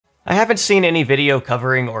I haven't seen any video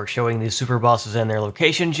covering or showing these super bosses and their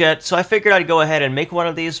locations yet, so I figured I'd go ahead and make one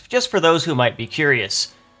of these just for those who might be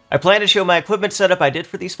curious. I plan to show my equipment setup I did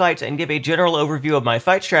for these fights and give a general overview of my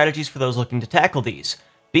fight strategies for those looking to tackle these.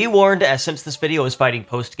 Be warned, as since this video is fighting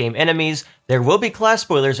post-game enemies, there will be class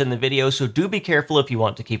spoilers in the video, so do be careful if you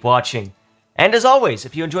want to keep watching. And as always,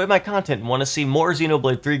 if you enjoy my content and want to see more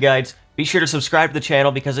Xenoblade 3 guides, be sure to subscribe to the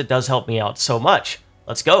channel because it does help me out so much.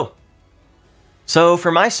 Let's go! So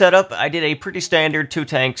for my setup, I did a pretty standard 2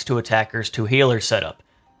 tanks, 2 attackers, 2 healers setup.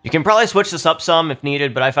 You can probably switch this up some if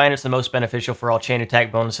needed, but I find it's the most beneficial for all chain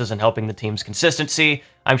attack bonuses and helping the team's consistency.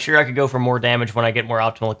 I'm sure I could go for more damage when I get more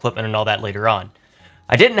optimal equipment and all that later on.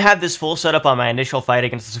 I didn't have this full setup on my initial fight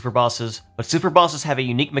against the Superbosses, but Superbosses have a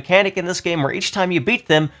unique mechanic in this game where each time you beat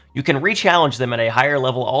them, you can re-challenge them at a higher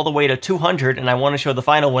level all the way to 200, and I want to show the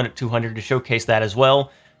final one at 200 to showcase that as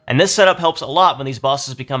well. And this setup helps a lot when these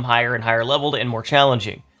bosses become higher and higher leveled and more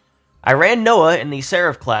challenging. I ran Noah in the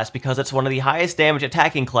Seraph class because it's one of the highest damage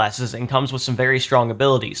attacking classes and comes with some very strong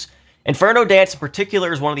abilities. Inferno Dance in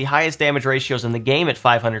particular is one of the highest damage ratios in the game at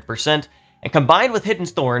 500%, and combined with Hidden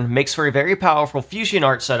Thorn makes for a very powerful fusion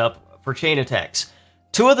art setup for chain attacks.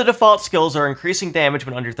 2 of the default skills are increasing damage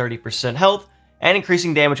when under 30% health, and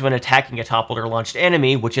increasing damage when attacking a toppled or launched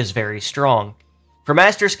enemy, which is very strong. For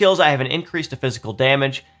master skills, I have an increase to physical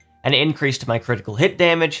damage, an increase to my critical hit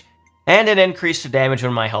damage, and an increase to damage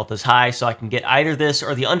when my health is high, so I can get either this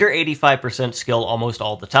or the under 85% skill almost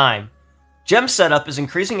all the time. Gem setup is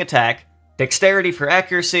increasing attack, dexterity for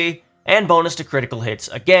accuracy, and bonus to critical hits,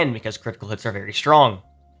 again because critical hits are very strong.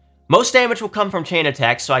 Most damage will come from chain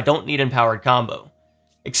attacks, so I don't need empowered combo.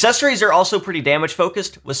 Accessories are also pretty damage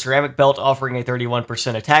focused, with Ceramic Belt offering a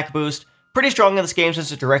 31% attack boost, pretty strong in this game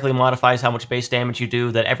since it directly modifies how much base damage you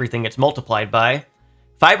do that everything gets multiplied by.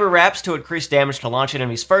 Fiber Wraps to increase damage to launch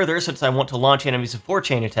enemies further, since I want to launch enemies before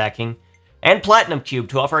chain attacking. And Platinum Cube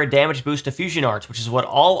to offer a damage boost to fusion arts, which is what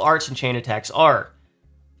all arts and chain attacks are.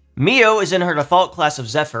 Mio is in her default class of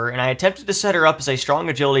Zephyr, and I attempted to set her up as a strong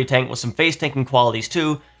agility tank with some face tanking qualities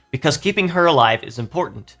too, because keeping her alive is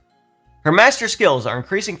important. Her master skills are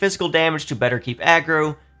increasing physical damage to better keep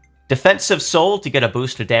aggro, Defensive Soul to get a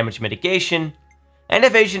boost to damage mitigation, and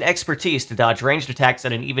Evasion Expertise to dodge ranged attacks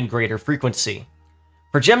at an even greater frequency.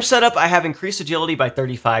 For gem setup, I have increased agility by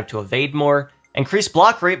 35 to evade more, increased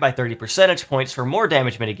block rate by 30 percentage points for more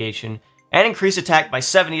damage mitigation, and increased attack by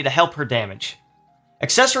 70 to help her damage.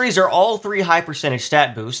 Accessories are all 3 high percentage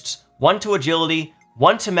stat boosts, 1 to agility,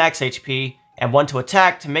 1 to max HP, and 1 to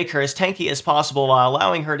attack to make her as tanky as possible while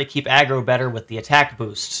allowing her to keep aggro better with the attack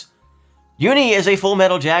boosts. Uni is a Full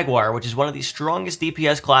Metal Jaguar, which is one of the strongest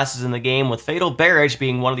DPS classes in the game, with Fatal Barrage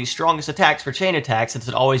being one of the strongest attacks for chain attacks since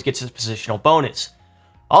it always gets its positional bonus.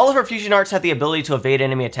 All of her fusion arts have the ability to evade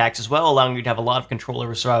enemy attacks as well, allowing you to have a lot of control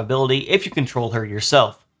over survivability if you control her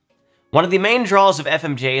yourself. One of the main draws of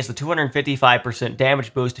FMJ is the 255%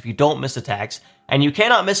 damage boost if you don't miss attacks, and you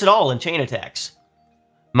cannot miss at all in chain attacks.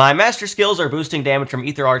 My master skills are boosting damage from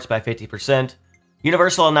Ether Arts by 50%,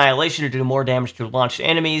 Universal Annihilation to do more damage to launched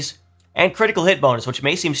enemies, and critical hit bonus, which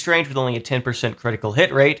may seem strange with only a 10% critical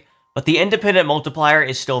hit rate, but the independent multiplier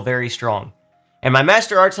is still very strong. And my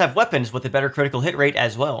master arts have weapons with a better critical hit rate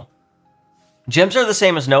as well. Gems are the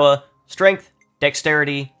same as Noah: strength,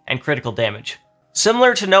 dexterity, and critical damage.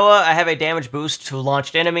 Similar to Noah, I have a damage boost to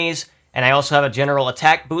launched enemies, and I also have a general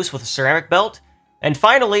attack boost with a Ceramic Belt. And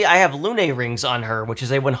finally, I have Lune Rings on her, which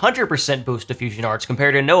is a 100% boost to fusion arts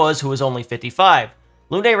compared to Noah's, who is only 55.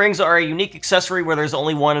 Lune Rings are a unique accessory where there's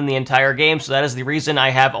only one in the entire game, so that is the reason I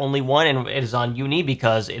have only one, and it is on Uni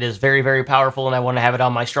because it is very, very powerful and I want to have it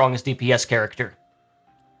on my strongest DPS character.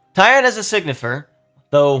 Tyan is a Signifer,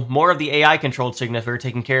 though more of the AI-controlled Signifer,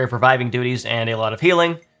 taking care of reviving duties and a lot of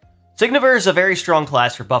healing. Signifer is a very strong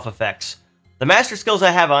class for buff effects. The master skills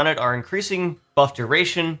I have on it are increasing buff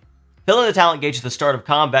duration, filling the talent gauge at the start of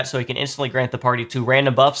combat so he can instantly grant the party 2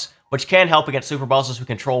 random buffs, which can help against Superbosses who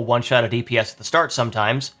control one-shot of DPS at the start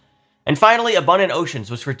sometimes. And finally, Abundant Oceans,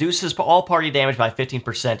 which reduces all party damage by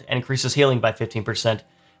 15% and increases healing by 15%.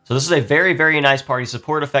 So this is a very, very nice party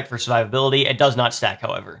support effect for survivability. It does not stack,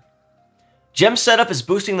 however. Gem setup is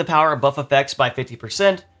boosting the power of buff effects by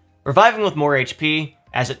 50%, reviving with more HP.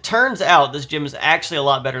 As it turns out, this gem is actually a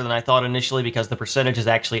lot better than I thought initially because the percentage is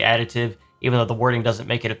actually additive, even though the wording doesn't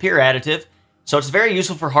make it appear additive. So it's very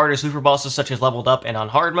useful for harder Superbosses such as Leveled Up and on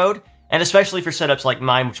hard mode, and especially for setups like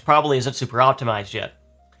mine, which probably isn't super optimized yet.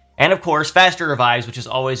 And of course, faster revives, which is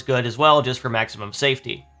always good as well, just for maximum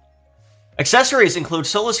safety. Accessories include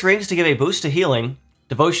Solace Rings to give a boost to healing,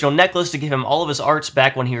 Devotional Necklace to give him all of his arts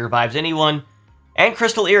back when he revives anyone, and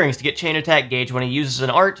Crystal Earrings to get chain attack gauge when he uses an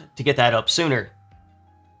art to get that up sooner.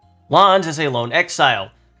 Lons is a lone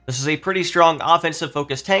exile. This is a pretty strong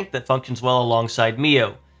offensive-focused tank that functions well alongside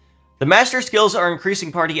Mio. The master skills are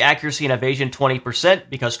increasing party accuracy and evasion 20%,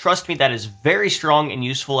 because trust me, that is very strong and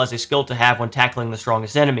useful as a skill to have when tackling the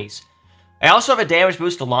strongest enemies. I also have a damage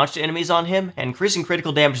boost to launch enemies on him, and increasing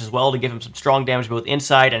critical damage as well to give him some strong damage both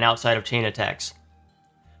inside and outside of chain attacks.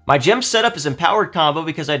 My gem setup is empowered combo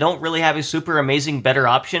because I don't really have a super amazing better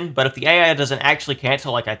option, but if the AI doesn't actually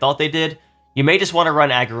cancel like I thought they did, you may just want to run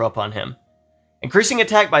aggro up on him. Increasing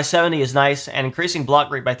attack by 70 is nice, and increasing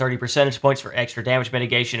block rate by 30 percentage points for extra damage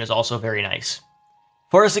mitigation is also very nice.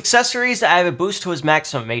 For his accessories, I have a boost to his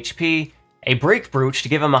maximum HP, a break brooch to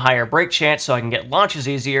give him a higher break chance so I can get launches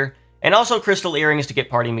easier, and also crystal earrings to get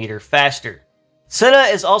party meter faster.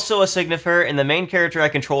 Senna is also a signifier and the main character I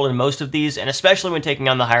control in most of these, and especially when taking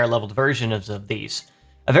on the higher leveled versions of these.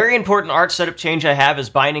 A very important art setup change I have is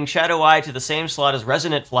binding Shadow Eye to the same slot as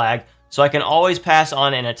Resonant Flag, so I can always pass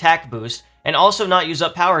on an attack boost, and also not use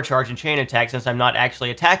up power charge and chain attack since I'm not actually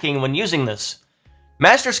attacking when using this.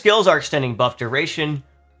 Master skills are extending buff duration,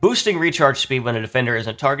 boosting recharge speed when a defender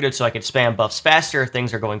isn't targeted so I can spam buffs faster if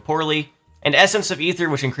things are going poorly, and Essence of Ether,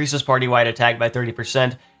 which increases party-wide attack by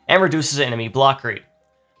 30% and reduces enemy block rate.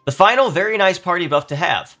 The final very nice party buff to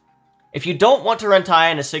have. If you don't want to run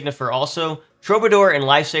Taya and a Signifer also, Troubadour and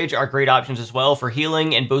Life Sage are great options as well for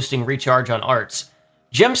healing and boosting recharge on arts.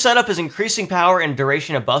 Gem setup is increasing power and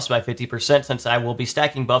duration of buffs by 50% since I will be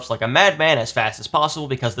stacking buffs like a madman as fast as possible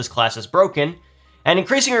because this class is broken, and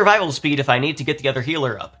increasing revival speed if I need to get the other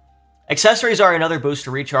healer up. Accessories are another boost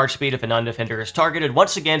to recharge speed if a non-defender is targeted,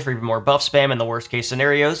 once again for even more buff spam in the worst case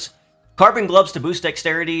scenarios. Carbon gloves to boost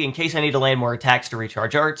dexterity in case I need to land more attacks to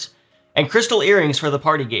recharge arts, and crystal earrings for the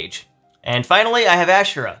party gauge. And finally, I have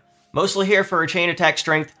Ashura, mostly here for a chain attack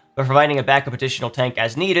strength, but providing a backup additional tank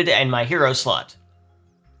as needed in my hero slot.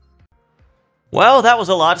 Well, that was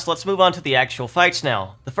a lot, so let's move on to the actual fights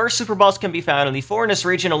now. The first super boss can be found in the Forest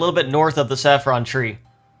region a little bit north of the Saffron Tree.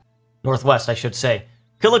 Northwest, I should say.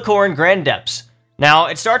 Kilocorn Grandeps. Now,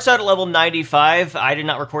 it starts out at level 95. I did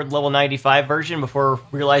not record the level 95 version before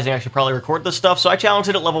realizing I should probably record this stuff, so I challenged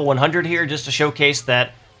it at level 100 here just to showcase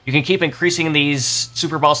that you can keep increasing these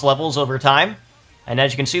super boss levels over time. And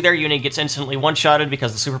as you can see there, Uni gets instantly one-shotted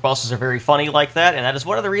because the super bosses are very funny like that, and that is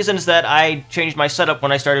one of the reasons that I changed my setup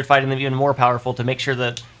when I started fighting them even more powerful to make sure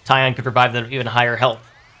that Tyon could revive them even higher health.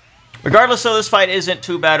 Regardless though, this fight isn't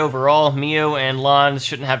too bad overall. Mio and Lons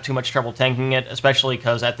shouldn't have too much trouble tanking it, especially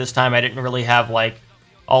because at this time I didn't really have like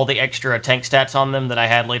all the extra tank stats on them that I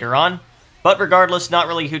had later on. But regardless, not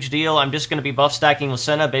really a huge deal. I'm just going to be buff stacking with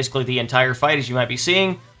Senna basically the entire fight, as you might be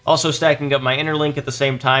seeing. Also stacking up my Interlink at the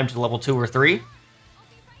same time to level 2 or 3.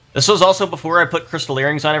 This was also before I put crystal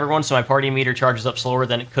earrings on everyone, so my party meter charges up slower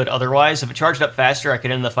than it could otherwise. If it charged up faster, I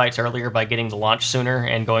could end the fights earlier by getting the launch sooner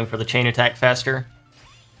and going for the chain attack faster.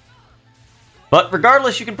 But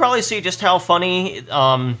regardless, you can probably see just how funny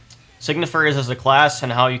Signifer is as a class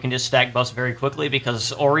and how you can just stack buffs very quickly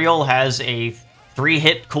because Oriole has a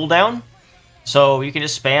 3-hit cooldown. So you can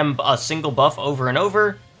just spam a single buff over and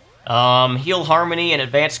over. Heal Harmony and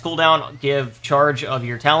Advanced cooldown give charge of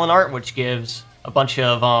your Talon Art, which gives a bunch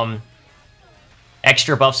of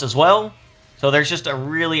extra buffs as well. So there's just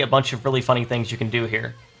a bunch of really funny things you can do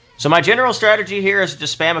here. So my general strategy here is to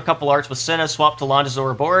just spam a couple arts with Senna, swap to Londo's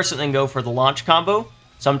Ouroboros, and then go for the launch combo.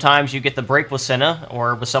 Sometimes you get the break with Senna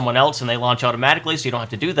or with someone else and they launch automatically, so you don't have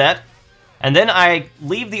to do that. And then I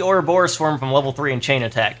leave the Ouroboros form from level 3 and chain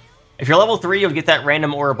attack. If you're level 3, you'll get that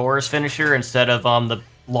random Ouroboros finisher instead of the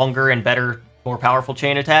longer and better, more powerful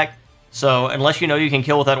chain attack. So, unless you know you can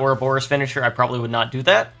kill with that Ouroboros finisher, I probably would not do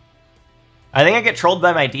that. I think I get trolled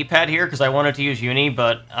by my D-pad here because I wanted to use Uni,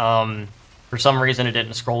 but for some reason it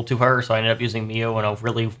didn't scroll to her, so I ended up using Mio in a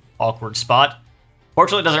really awkward spot.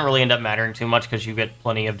 Fortunately, it doesn't really end up mattering too much because you get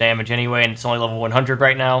plenty of damage anyway, and it's only level 100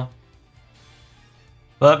 right now.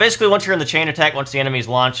 But basically, once you're in the chain attack, once the enemy's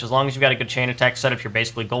launched, as long as you've got a good chain attack setup, you're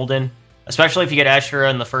basically golden. Especially if you get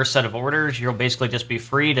Ashura in the first set of orders, you'll basically just be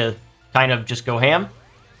free to kind of just go ham.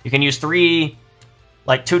 You can use 2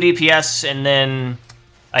 DPS and then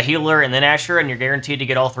a healer and then Ashura, and you're guaranteed to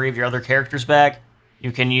get all 3 of your other characters back.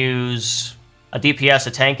 You can use a DPS,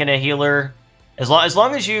 a tank, and a healer. As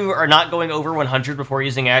long as you are not going over 100 before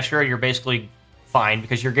using Ashura, you're basically fine,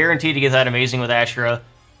 because you're guaranteed to get that amazing with Ashura,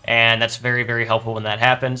 and that's very, very helpful when that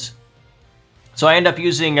happens. So I end up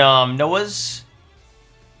using Noah's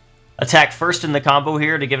attack first in the combo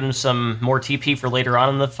here to give him some more TP for later on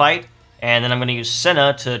in the fight. And then I'm going to use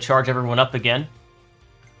Senna to charge everyone up again.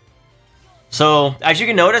 So, as you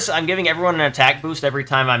can notice, I'm giving everyone an attack boost every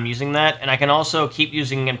time I'm using that, and I can also keep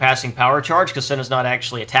using and passing Power Charge, because Senna's not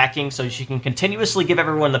actually attacking, so she can continuously give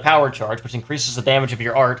everyone the Power Charge, which increases the damage of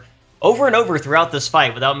your art, over and over throughout this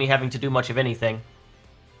fight without me having to do much of anything.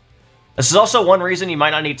 This is also one reason you might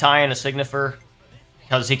not need Ty in a Signifer,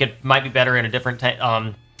 because he might be better in a different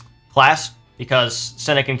class, because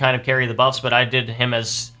Senna can kind of carry the buffs, but I did him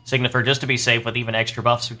as Signifer just to be safe with even extra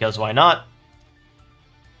buffs, because why not?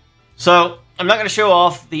 So, I'm not going to show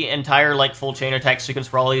off the entire, like, full chain attack sequence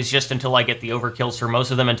for all these, just until I get the overkills for most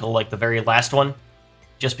of them, until, like, the very last one.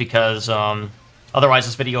 Just because, otherwise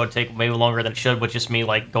this video would take way longer than it should, with just me,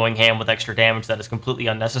 like, going ham with extra damage that is completely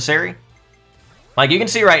unnecessary. Like, you can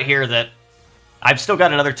see right here that I've still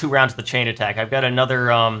got another 2 rounds of the chain attack. I've got another,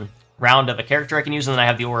 round of a character I can use, and then I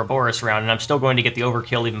have the Ouroboros round, and I'm still going to get the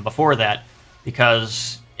overkill even before that,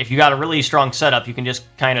 because if you got a really strong setup, you can just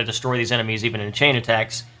kind of destroy these enemies even in chain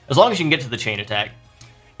attacks, as long as you can get to the chain attack.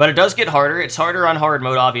 But it does get harder. It's harder on hard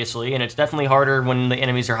mode, obviously, and it's definitely harder when the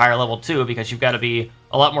enemies are higher level too, because you've got to be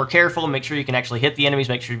a lot more careful and make sure you can actually hit the enemies,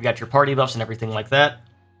 make sure you've got your party buffs and everything like that.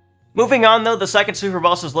 Moving on, though, the second super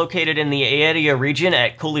boss is located in the Aedia region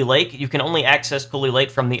at Cooley Lake. You can only access Cooley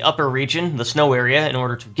Lake from the upper region, the snow area, in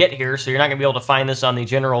order to get here, so you're not going to be able to find this on the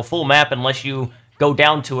general full map unless you go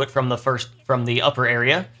down to it from the upper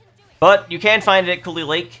area. But you can find it at Cooley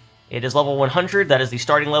Lake. It is level 100, that is the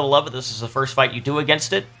starting level of it. This is the first fight you do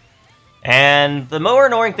against it. And the more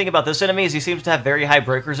annoying thing about this enemy is he seems to have very high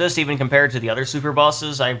break resist, even compared to the other super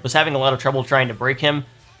bosses. I was having a lot of trouble trying to break him,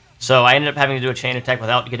 so I ended up having to do a chain attack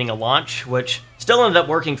without getting a launch, which still ended up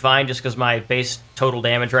working fine just because my base total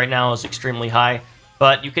damage right now is extremely high.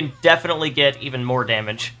 But you can definitely get even more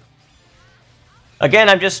damage. Again,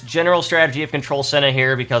 I'm just general strategy of Control Senna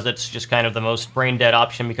here because it's just kind of the most brain-dead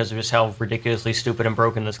option because of just how ridiculously stupid and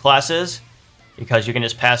broken this class is. Because you can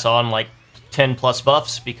just pass on like 10 plus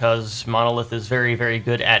buffs because Monolith is very, very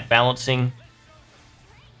good at balancing.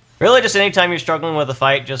 Really, just anytime you're struggling with a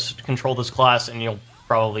fight, just control this class and you'll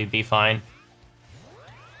probably be fine.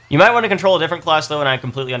 You might want to control a different class though, and I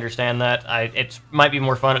completely understand that. It might be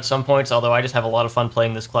more fun at some points, although I just have a lot of fun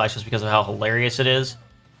playing this class just because of how hilarious it is.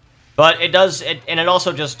 But it does, and it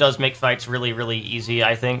also just does make fights really, really easy,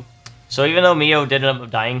 I think. So even though Mio did end up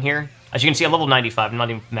dying here, as you can see, I'm level 95. I'm not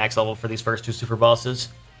even max level for these first 2 super bosses.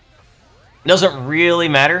 It doesn't really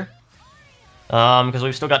matter, because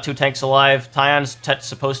we've still got 2 tanks alive. Tyon's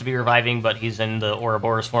supposed to be reviving, but he's in the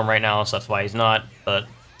Ouroboros form right now, so that's why he's not. But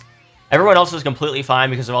everyone else is completely fine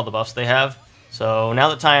because of all the buffs they have. So now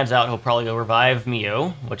that Tyon's out, he'll probably go revive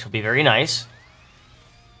Mio, which will be very nice.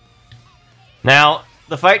 Now,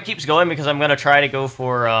 the fight keeps going because I'm going to try to go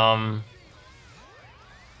for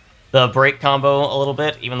the break combo a little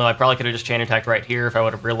bit, even though I probably could have just chain attacked right here if I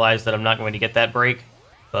would have realized that I'm not going to get that break.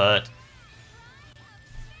 But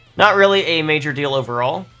not really a major deal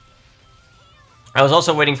overall. I was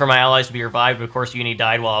also waiting for my allies to be revived, but of course Uni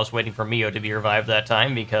died while I was waiting for Mio to be revived that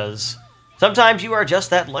time, because sometimes you are just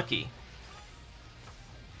that lucky.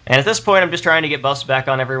 And at this point, I'm just trying to get buffs back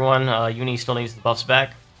on everyone. Uni still needs the buffs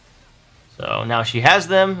back. So now she has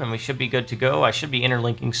them, and we should be good to go. I should be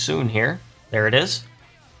interlinking soon here. There it is.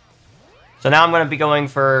 So now I'm going to be going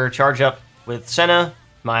for charge up with Senna,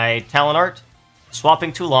 my Talon Art,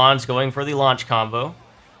 swapping Toulon's, going for the launch combo.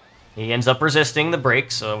 He ends up resisting the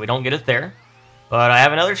break, so we don't get it there. But I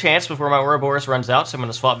have another chance before my Ouroboros runs out, so I'm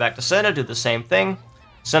going to swap back to Senna, do the same thing.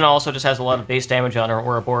 Senna also just has a lot of base damage on her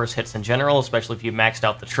Ouroboros hits in general, especially if you maxed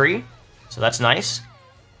out the tree. So that's nice.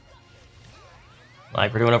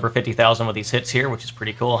 Like, we're doing over 50,000 with these hits here, which is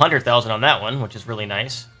pretty cool. 100,000 on that one, which is really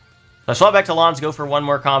nice. So I swap back to Lons, go for one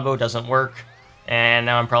more combo, doesn't work. And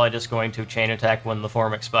now I'm probably just going to chain attack when the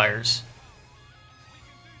form expires.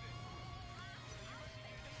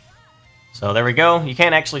 So there we go. You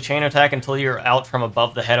can't actually chain attack until you're out from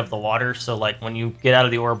above the head of the water. So, like, when you get out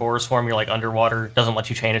of the Ouroboros form, you're, like, underwater. It doesn't let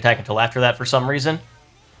you chain attack until after that for some reason.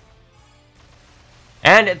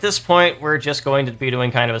 And at this point, we're just going to be doing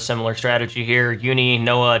kind of a similar strategy here. Uni,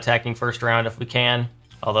 Noah attacking first round if we can.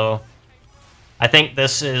 Although, I think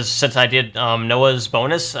this is, since I did Noah's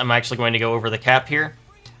bonus, I'm actually going to go over the cap here.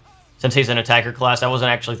 Since he's an attacker class, I wasn't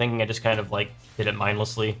actually thinking, I just kind of, like, did it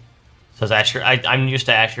mindlessly. Says Asher. I'm used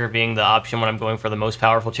to Asher being the option when I'm going for the most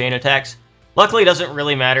powerful chain attacks. Luckily, it doesn't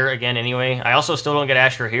really matter again anyway. I also still don't get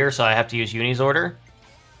Asher here, so I have to use Uni's order.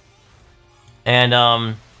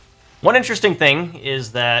 And, one interesting thing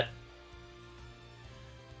is that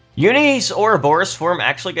Uni's Ouroboros form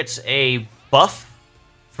actually gets a buff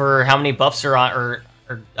for how many buffs are on, or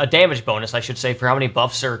a damage bonus, I should say, for how many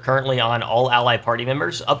buffs are currently on all ally party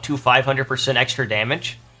members, up to 500% extra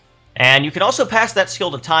damage. And you can also pass that skill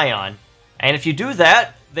to Tyon. And if you do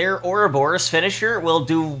that, their Ouroboros finisher will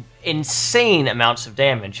do insane amounts of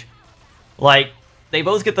damage. Like, they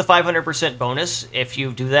both get the 500% bonus if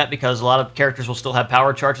you do that, because a lot of characters will still have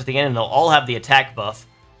power charge at the end, and they'll all have the attack buff.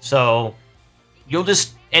 So you'll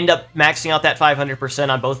just end up maxing out that 500%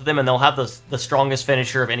 on both of them, and they'll have the strongest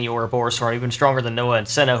finisher of any Ouroboros, or even stronger than Noah and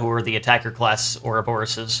Senna, who are the attacker class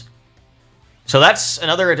Ouroboroses. So that's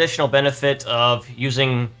another additional benefit of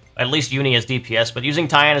using at least Uni as DPS, but using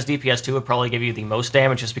Tyon as DPS too would probably give you the most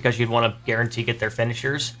damage, just because you'd want to guarantee get their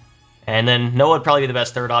finishers. And then Noah would probably be the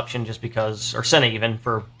best third option, just because, or Senna even,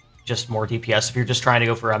 for just more DPS if you're just trying to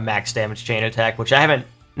go for a max damage chain attack, which I haven't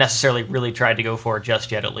necessarily really tried to go for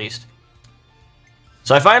just yet, at least.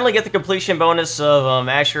 So I finally get the completion bonus of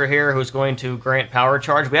Asher here, who's going to grant power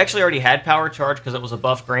charge. We actually already had power charge because it was a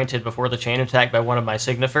buff granted before the chain attack by one of my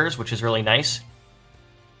Signifers, which is really nice.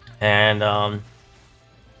 And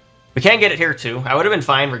we can get it here too. I would have been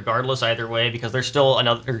fine regardless either way, because there's still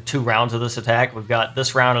another 2 rounds of this attack. We've got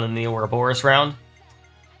this round and then the Ouroboros round.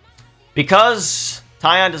 Because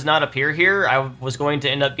Tyon does not appear here, I was going to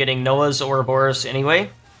end up getting Noah's Ouroboros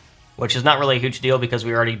anyway, which is not really a huge deal because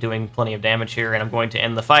we're already doing plenty of damage here, and I'm going to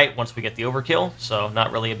end the fight once we get the overkill, so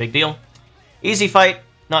not really a big deal. Easy fight,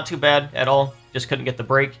 not too bad at all, just couldn't get the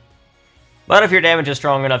break. But if your damage is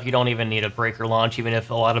strong enough, you don't even need a breaker launch, even if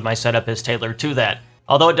a lot of my setup is tailored to that.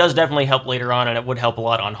 Although it does definitely help later on, and it would help a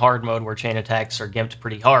lot on hard mode where chain attacks are gimped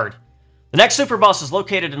pretty hard. The next super boss is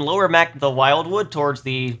located in Lower Mac the Wildwood, towards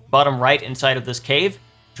the bottom right inside of this cave.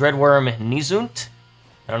 Dreadwyrm Nizoont.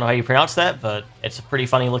 I don't know how you pronounce that, but it's a pretty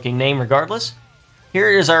funny looking name regardless. Here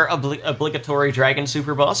is our obligatory dragon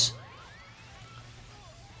super boss.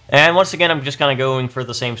 And once again, I'm just kind of going for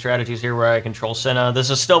the same strategies here where I control Senna. This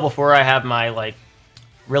is still before I have my, like,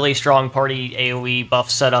 really strong party AoE buff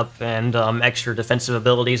setup and extra defensive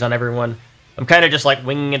abilities on everyone. I'm kind of just like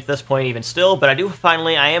winging it at this point even still, but I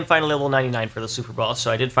am finally level 99 for the super boss,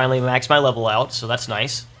 so I did finally max my level out, so that's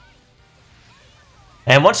nice.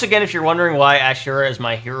 And once again, if you're wondering why Ashura is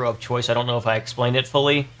my hero of choice, I don't know if I explained it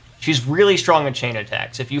fully. She's really strong in chain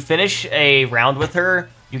attacks. If you finish a round with her,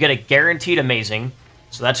 you get a guaranteed amazing,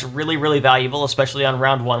 so that's really, really valuable, especially on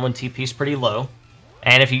round 1 when TP's pretty low.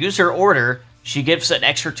 And if you use her order, she gives an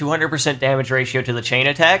extra 200% damage ratio to the chain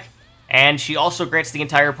attack, and she also grants the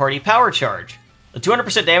entire party power charge. The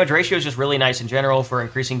 200% damage ratio is just really nice in general for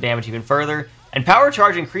increasing damage even further, and power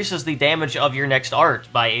charge increases the damage of your next art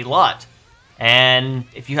by a lot. And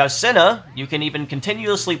if you have Senna, you can even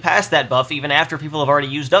continuously pass that buff even after people have already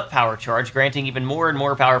used up power charge, granting even more and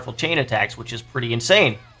more powerful chain attacks, which is pretty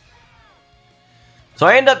insane. So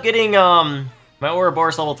I end up getting my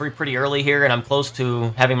Ouroboros level 3 pretty early here, and I'm close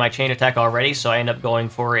to having my chain attack already, so I end up going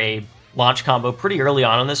for a launch combo pretty early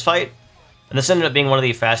on in this fight. And this ended up being one of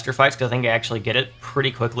the faster fights, because I think I actually get it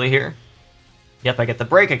pretty quickly here. Yep, I get the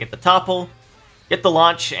break, I get the topple, get the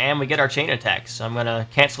launch, and we get our chain attack. So I'm going to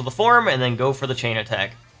cancel the form, and then go for the chain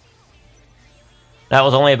attack. That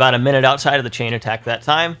was only about a minute outside of the chain attack that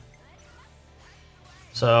time.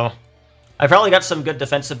 So I probably got some good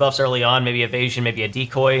defensive buffs early on, maybe evasion, maybe a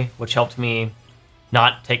decoy, which helped me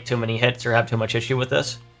not take too many hits or have too much issue with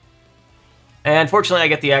this. And fortunately, I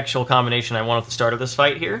get the actual combination I want at the start of this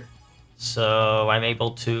fight here. So I'm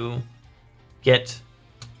able to get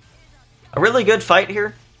a really good fight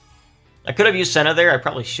here. I could have used Senna there, I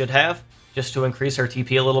probably should have, just to increase our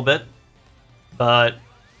TP a little bit. But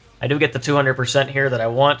I do get the 200% here that I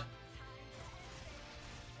want.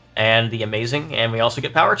 And the amazing, and we also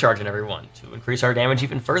get power charge in everyone to increase our damage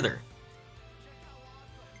even further.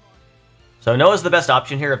 So Noah's the best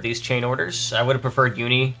option here of these chain orders. I would have preferred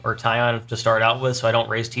Uni or Tyon to start out with, so I don't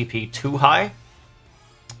raise TP too high.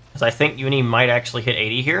 Because I think Uni might actually hit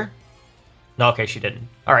 80 here. No, okay, she didn't.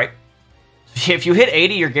 Alright. If you hit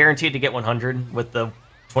 80, you're guaranteed to get 100 with the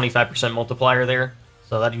 25% multiplier there.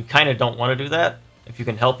 So that you kind of don't want to do that, if you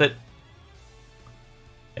can help it.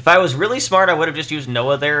 If I was really smart, I would have just used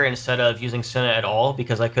Noah there instead of using Senna at all,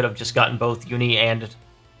 because I could have just gotten both Uni and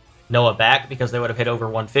Noah back, because they would have hit over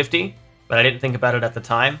 150. But I didn't think about it at the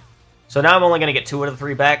time. So now I'm only going to get 2 out of the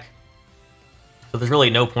 3 back. So there's really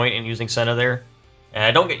no point in using Senna there. And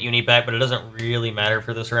I don't get Uni back, but it doesn't really matter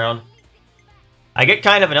for this round. I get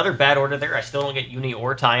kind of another bad order there. I still don't get Uni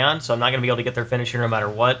or Tyon, so I'm not going to be able to get their finisher no matter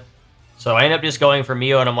what. So I end up just going for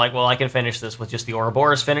Mio, and I'm like, well, I can finish this with just the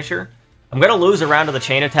Ouroboros finisher. I'm going to lose a round of the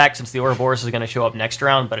chain attack since the Ouroboros is going to show up next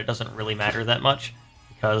round, but it doesn't really matter that much,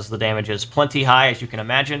 because the damage is plenty high, as you can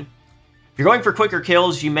imagine. If you're going for quicker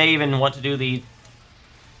kills, you may even want to do the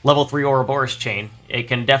level 3 Ouroboros chain. It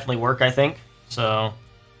can definitely work, I think. So,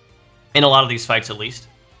 in a lot of these fights, at least.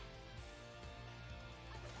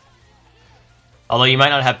 Although you might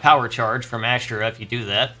not have power charge from Astra if you do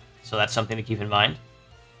that, so that's something to keep in mind.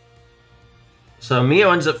 So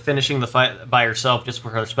Mio ends up finishing the fight by herself just for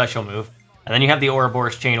her special move. And then you have the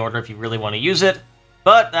Ouroboros Chain Order if you really want to use it.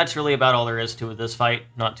 But that's really about all there is to this fight.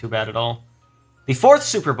 Not too bad at all. The fourth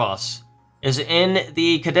super boss is in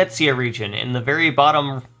the Cadetsia region, in the very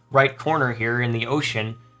bottom right corner here in the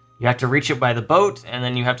ocean. You have to reach it by the boat, and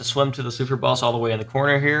then you have to swim to the super boss all the way in the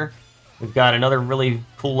corner here. We've got another really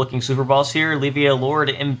cool looking super boss here,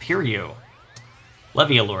 Levialord Empireo.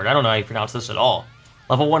 Levialord, I don't know how you pronounce this at all.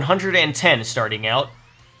 Level 110 starting out.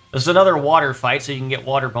 This is another water fight, so you can get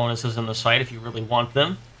water bonuses in this fight if you really want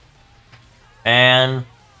them. And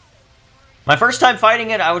my first time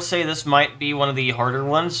fighting it, I would say this might be one of the harder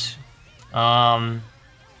ones. I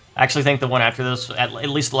actually think the one after this, at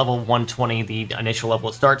least level 120, the initial level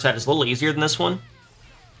it starts at, is a little easier than this one.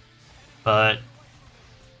 But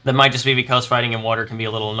that might just be because fighting in water can be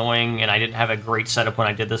a little annoying, and I didn't have a great setup when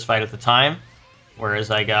I did this fight at the time.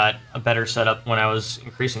 Whereas I got a better setup when I was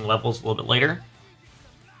increasing levels a little bit later.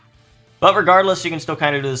 But regardless, you can still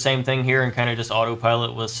kind of do the same thing here and kind of just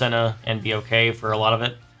autopilot with Senna and be okay for a lot of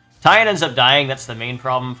it. Tyan ends up dying, that's the main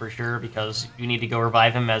problem for sure, because you need to go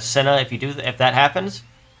revive him as Senna if that happens.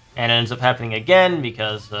 And it ends up happening again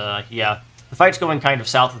because, yeah, the fight's going kind of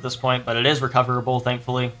south at this point, but it is recoverable,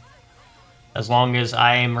 thankfully. As long as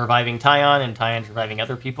I'm reviving Tyan and Tyan's reviving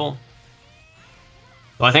other people.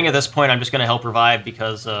 Well, I think at this point I'm just going to help revive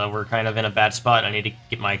because we're kind of in a bad spot. I need to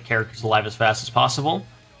get my characters alive as fast as possible.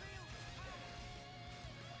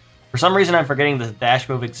 For some reason I'm forgetting the dash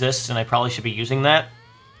move exists and I probably should be using that.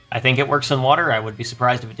 I think it works in water. I would be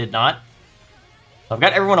surprised if it did not. So I've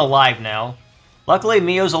got everyone alive now. Luckily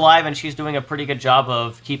Mio's alive and she's doing a pretty good job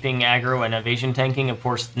of keeping aggro and evasion tanking. Of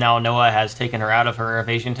course now Noah has taken her out of her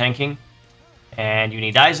evasion tanking. And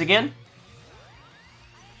Uni dies again.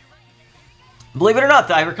 Believe it or not,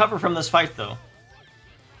 I recover from this fight, though.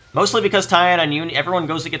 Mostly because Tyan and Uni, everyone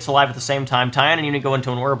gets alive at the same time. Tyan and Uni go into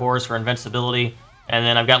an Ouroboros for invincibility, and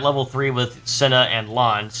then I've got level 3 with Senna and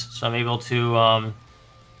Lons, so I'm able to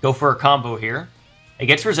go for a combo here. It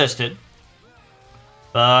gets resisted,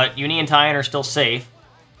 but Uni and Tyan are still safe,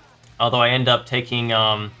 although I end up taking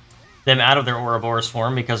them out of their Ouroboros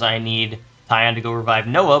form because I need Tyan to go revive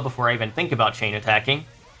Noah before I even think about chain attacking.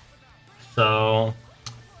 So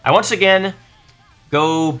I once again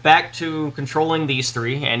go back to controlling these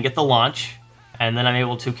three and get the launch, and then I'm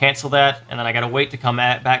able to cancel that, and then I gotta wait to come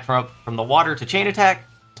back from the water to chain attack,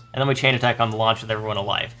 and then we chain attack on the launch with everyone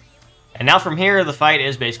alive. And now from here, the fight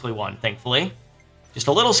is basically won, thankfully. Just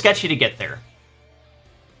a little sketchy to get there.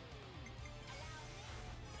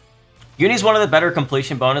 Uni's one of the better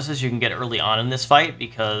completion bonuses you can get early on in this fight,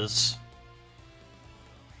 because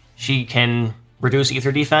she can reduce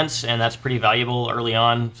ether defense, and that's pretty valuable early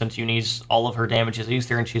on, since Uni's all of her damage is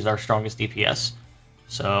ether, and she's our strongest DPS.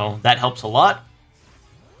 So that helps a lot.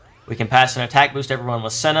 We can pass an attack boost everyone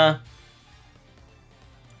with Senna,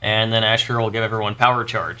 and then Asher will give everyone power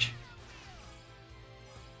charge.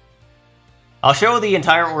 I'll show the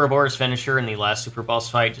entire Ouroboros finisher in the last super boss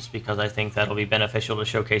fight, just because I think that'll be beneficial to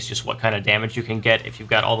showcase just what kind of damage you can get if you've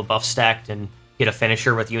got all the buffs stacked and get a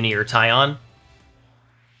finisher with Uni or Tyon.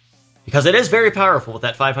 Because it is very powerful with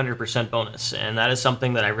that 500% bonus, and that is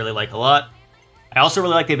something that I really like a lot. I also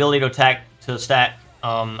really like the ability to stack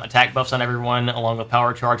attack buffs on everyone, along with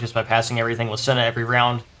power charges by passing everything with Senna every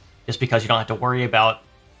round, just because you don't have to worry about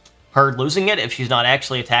her losing it if she's not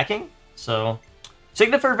actually attacking. So,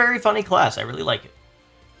 Signifer, very funny class. I really like it.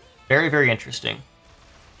 Very, very interesting.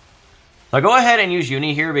 So I'll go ahead and use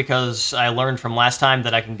Uni here because I learned from last time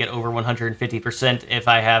that I can get over 150% if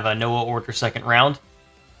I have a Noah Order second round.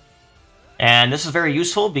 And this is very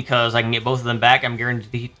useful because I can get both of them back. I'm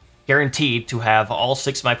guaranteed to have all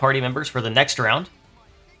 6 of my party members for the next round.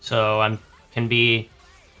 So I can be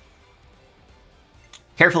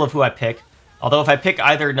careful of who I pick. Although if I pick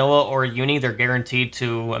either Noah or Uni, they're guaranteed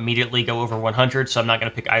to immediately go over 100, so I'm not going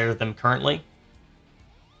to pick either of them currently.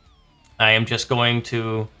 I am just going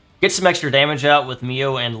to get some extra damage out with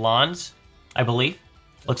Mio and Lons, I believe.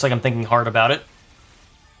 Looks like I'm thinking hard about it.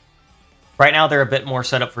 Right now, they're a bit more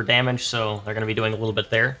set up for damage, so they're going to be doing a little bit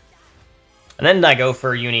there. And then I go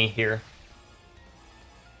for Uni here.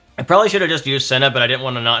 I probably should have just used Senna, but I didn't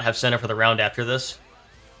want to not have Senna for the round after this.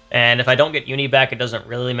 And if I don't get Uni back, it doesn't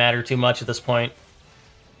really matter too much at this point.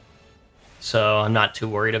 So I'm not too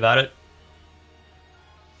worried about it.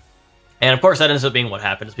 And of course, that ends up being what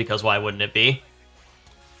happens, because why wouldn't it be?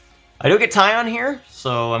 I do get Tyon here,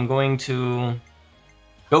 so I'm going to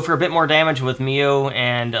go for a bit more damage with Mio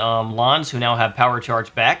and Lons, who now have power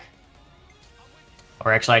charge back.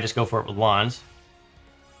 Or actually, I just go for it with Lons.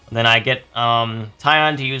 And then I get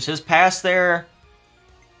Tyon to use his pass there.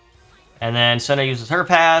 And then Senna uses her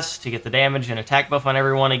pass to get the damage and attack buff on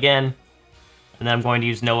everyone again. And then I'm going to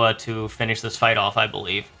use Noah to finish this fight off, I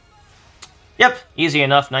believe. Yep, easy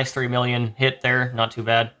enough. Nice 3 million hit there. Not too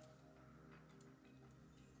bad.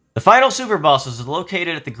 The final Super Bosses is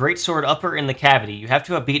located at the Great Sword Upper in the Cavity. You have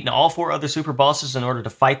to have beaten all 4 other Super Bosses in order to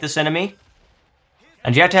fight this enemy.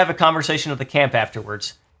 And you have to have a conversation with the camp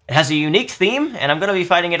afterwards. It has a unique theme, and I'm going to be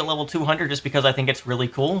fighting it at level 200 just because I think it's really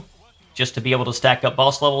cool. Just to be able to stack up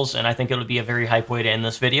boss levels, and I think it would be a very hype way to end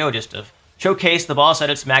this video, just to showcase the boss at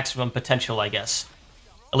its maximum potential, I guess.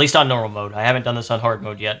 At least on normal mode. I haven't done this on hard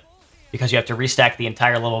mode yet, because you have to restack the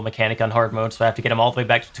entire level mechanic on hard mode, so I have to get them all the way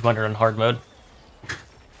back to 200 on hard mode.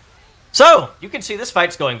 So, you can see this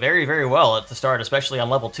fight's going very, very well at the start, especially on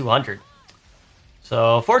level 200.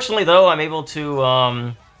 So, fortunately though, I'm able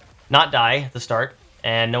to not die at the start,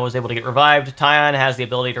 and Noah's able to get revived. Tyon has the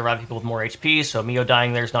ability to revive people with more HP, so Mio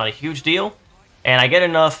dying there is not a huge deal. And I get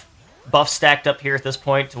enough buffs stacked up here at this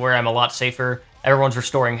point to where I'm a lot safer. Everyone's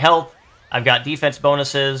restoring health, I've got defense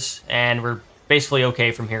bonuses, and we're basically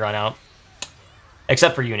okay from here on out.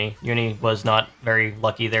 Except for Uni. Uni was not very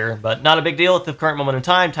lucky there, but not a big deal at the current moment in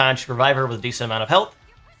time. Tyon should revive her with a decent amount of health.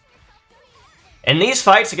 In these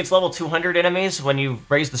fights against level 200 enemies, when you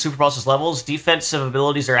raise the Super Boss's levels, defensive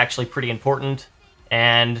abilities are actually pretty important.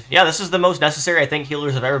 And yeah, this is the most necessary I think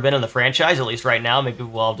healers have ever been in the franchise, at least right now. Maybe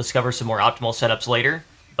we'll discover some more optimal setups later.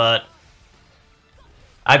 But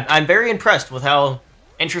I'm very impressed with how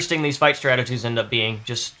interesting these fight strategies end up being,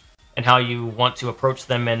 just and how you want to approach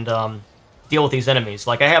them and deal with these enemies.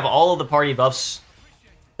 Like, I have all of the party buffs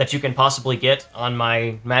that you can possibly get on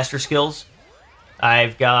my master skills.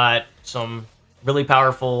 I've got some really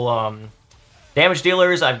powerful damage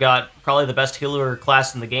dealers. I've got probably the best healer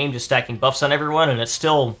class in the game, just stacking buffs on everyone, and it's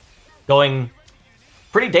still going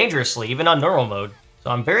pretty dangerously, even on normal mode. So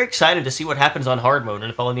I'm very excited to see what happens on hard mode,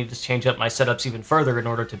 and if I'll need to change up my setups even further in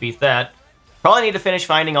order to beat that. Probably need to finish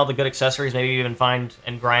finding all the good accessories, maybe even find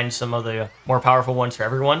and grind some of the more powerful ones for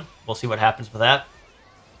everyone. We'll see what happens with that.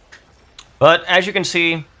 But as you can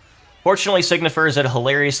see, fortunately Signifer is at a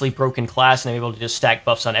hilariously broken class, and I'm able to just stack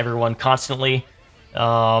buffs on everyone constantly.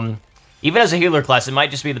 Even as a healer class, it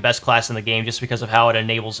might just be the best class in the game just because of how it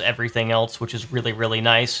enables everything else, which is really, really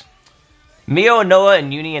nice. Mio and Noah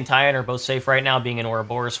and Uni and Tyon are both safe right now, being in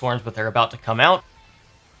Ouroboros forms, but they're about to come out.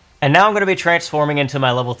 And now I'm going to be transforming into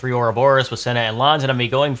my level 3 Ouroboros with Senna and Lons, and I'm going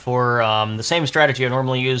to be going for the same strategy I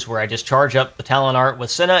normally use, where I just charge up the talent art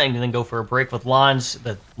with Senna and then go for a break with Lons,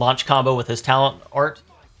 the launch combo with his talent art.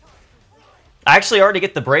 I actually already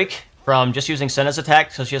get the break from just using Senna's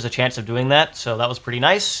attack, so she has a chance of doing that, so that was pretty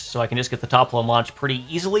nice. So I can just get the top low launch pretty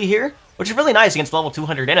easily here, which is really nice against level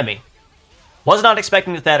 200 enemy. Was not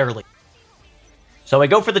expecting it that early. So I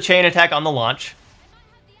go for the chain attack on the launch,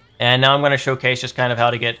 and now I'm going to showcase just kind of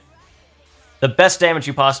how to get the best damage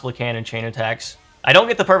you possibly can in chain attacks. I don't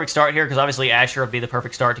get the perfect start here, because obviously Asher would be the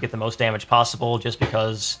perfect start to get the most damage possible, just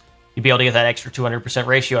because you'd be able to get that extra 200%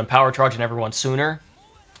 ratio and power charge on everyone sooner.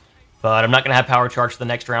 But I'm not going to have power charge for the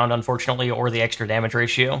next round, unfortunately, or the extra damage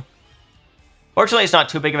ratio. Fortunately, it's not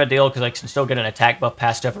too big of a deal, because I can still get an attack buff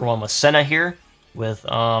past everyone with Senna here, with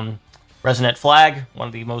Resonant Flag, one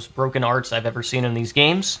of the most broken arts I've ever seen in these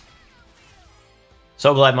games.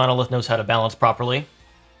 So glad Monolith knows how to balance properly.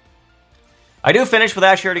 I do finish with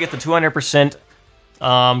Asher to get the 200%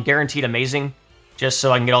 guaranteed amazing, just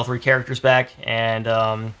so I can get all 3 characters back,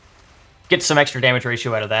 and get some extra damage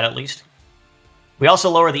ratio out of that at least. We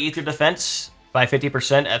also lower the Ether defense by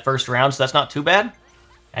 50% at first round, so that's not too bad.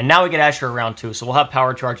 And now we get Asher round 2, so we'll have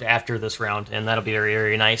power charge after this round, and that'll be very,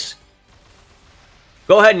 very nice.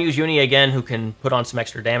 Go ahead and use Uni again, who can put on some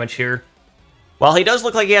extra damage here. While he does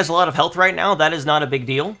look like he has a lot of health right now, that is not a big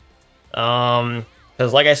deal.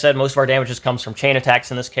 Because like I said, most of our damage just comes from chain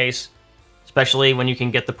attacks in this case, especially when you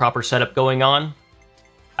can get the proper setup going on.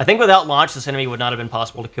 I think without launch, this enemy would not have been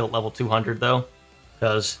possible to kill at level 200, though,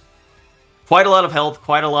 because quite a lot of health,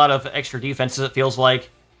 quite a lot of extra defenses, it feels like,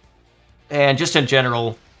 and just in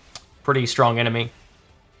general, pretty strong enemy.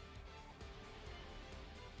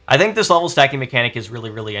 I think this level stacking mechanic is really,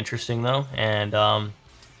 really interesting, though, and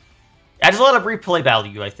adds a lot of replay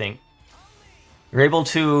value, I think. You're able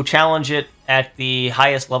to challenge it at the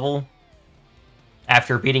highest level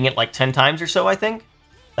after beating it like 10 times or so, I think.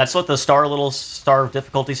 That's what the little star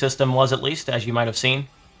difficulty system was, at least, as you might have seen.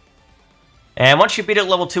 And once you beat it at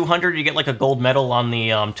level 200, you get like a gold medal on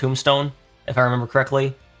the tombstone, if I remember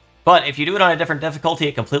correctly. But if you do it on a different difficulty,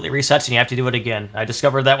 it completely resets and you have to do it again. I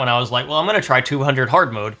discovered that when I was like, well, I'm going to try 200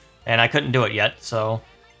 hard mode, and I couldn't do it yet, so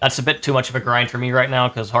That's a bit too much of a grind for me right now,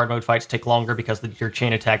 because hard mode fights take longer because your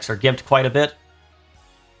chain attacks are gimped quite a bit.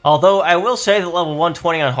 Although, I will say that level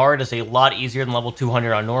 120 on hard is a lot easier than level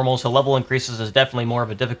 200 on normal, so level increases is definitely more of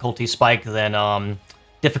a difficulty spike than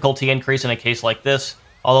difficulty increase in a case like this.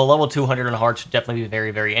 Although level 200 on hard should definitely be very,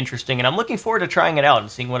 very interesting, and I'm looking forward to trying it out and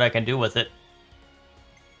seeing what I can do with it.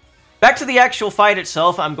 Back to the actual fight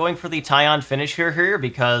itself, I'm going for the Taion finisher here,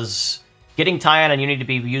 because getting Taion and Uni to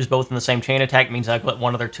be used both in the same chain attack means I get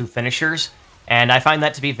one of their two finishers, and I find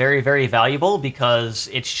that to be very, very valuable, because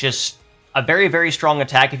it's just a very, very strong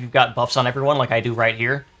attack if you've got buffs on everyone, like I do right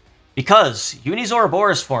here. Because Uni's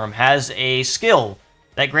Ouroboros form has a skill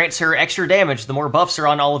that grants her extra damage the more buffs are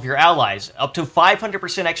on all of your allies, up to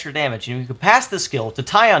 500% extra damage, and you can pass the skill to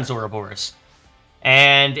Taion's Ouroboros.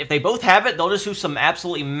 And if they both have it, they'll just do some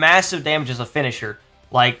absolutely massive damage as a finisher.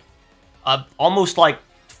 Like, almost like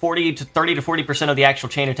 30 to 40% of the actual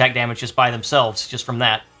chain attack damage just by themselves, just from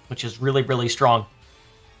that, which is really, really strong.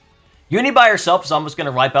 Uni by herself is almost going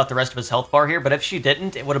to wipe out the rest of his health bar here, but if she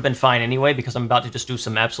didn't, it would have been fine anyway, because I'm about to just do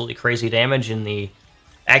some absolutely crazy damage in the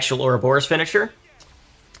actual Ouroboros finisher.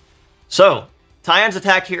 So, Taion's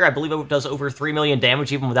attack here, I believe it does over 3 million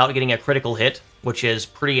damage even without getting a critical hit, which is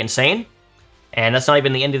pretty insane. And that's not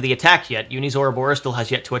even the end of the attack yet. Uni's Ouroboros still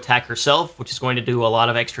has yet to attack herself, which is going to do a lot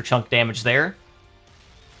of extra chunk damage there.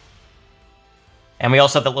 And we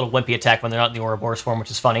also have that little wimpy attack when they're not in the Ouroboros form,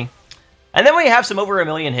 which is funny. And then we have some over 1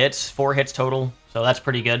 million hits, 4 hits total, so that's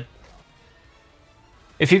pretty good.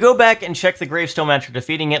 If you go back and check the gravestone after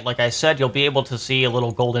defeating it, like I said, you'll be able to see a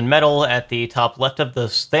little golden medal at the top left of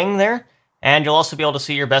this thing there, and you'll also be able to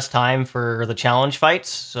see your best time for the challenge fights,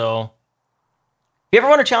 so if you ever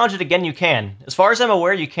want to challenge it again, you can. As far as I'm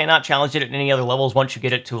aware, you cannot challenge it at any other levels once you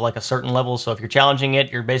get it to like a certain level, so if you're challenging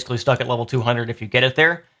it, you're basically stuck at level 200 if you get it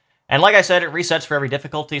there. And like I said, it resets for every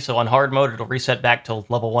difficulty, so on hard mode, it'll reset back to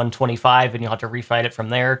level 125, and you'll have to refight it from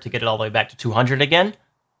there to get it all the way back to 200 again.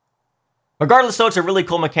 Regardless, though, it's a really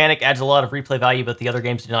cool mechanic, adds a lot of replay value that the other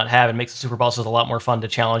games do not have, and makes the super bosses a lot more fun to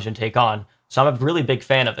challenge and take on. So I'm a really big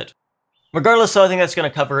fan of it. Regardless, though, I think that's going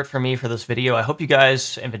to cover it for me for this video. I hope you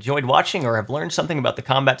guys have enjoyed watching or have learned something about the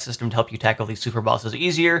combat system to help you tackle these super bosses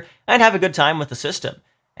easier and have a good time with the system.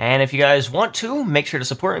 And if you guys want to, make sure to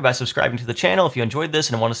support me by subscribing to the channel if you enjoyed this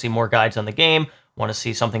and want to see more guides on the game, want to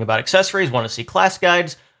see something about accessories, want to see class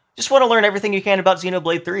guides, just want to learn everything you can about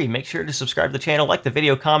Xenoblade 3. Make sure to subscribe to the channel, like the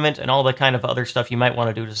video, comment, and all the kind of other stuff you might want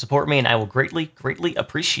to do to support me, and I will greatly, greatly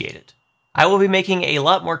appreciate it. I will be making a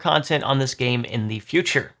lot more content on this game in the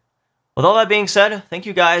future. With all that being said, thank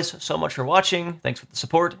you guys so much for watching, thanks for the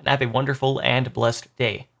support, and have a wonderful and blessed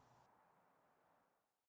day.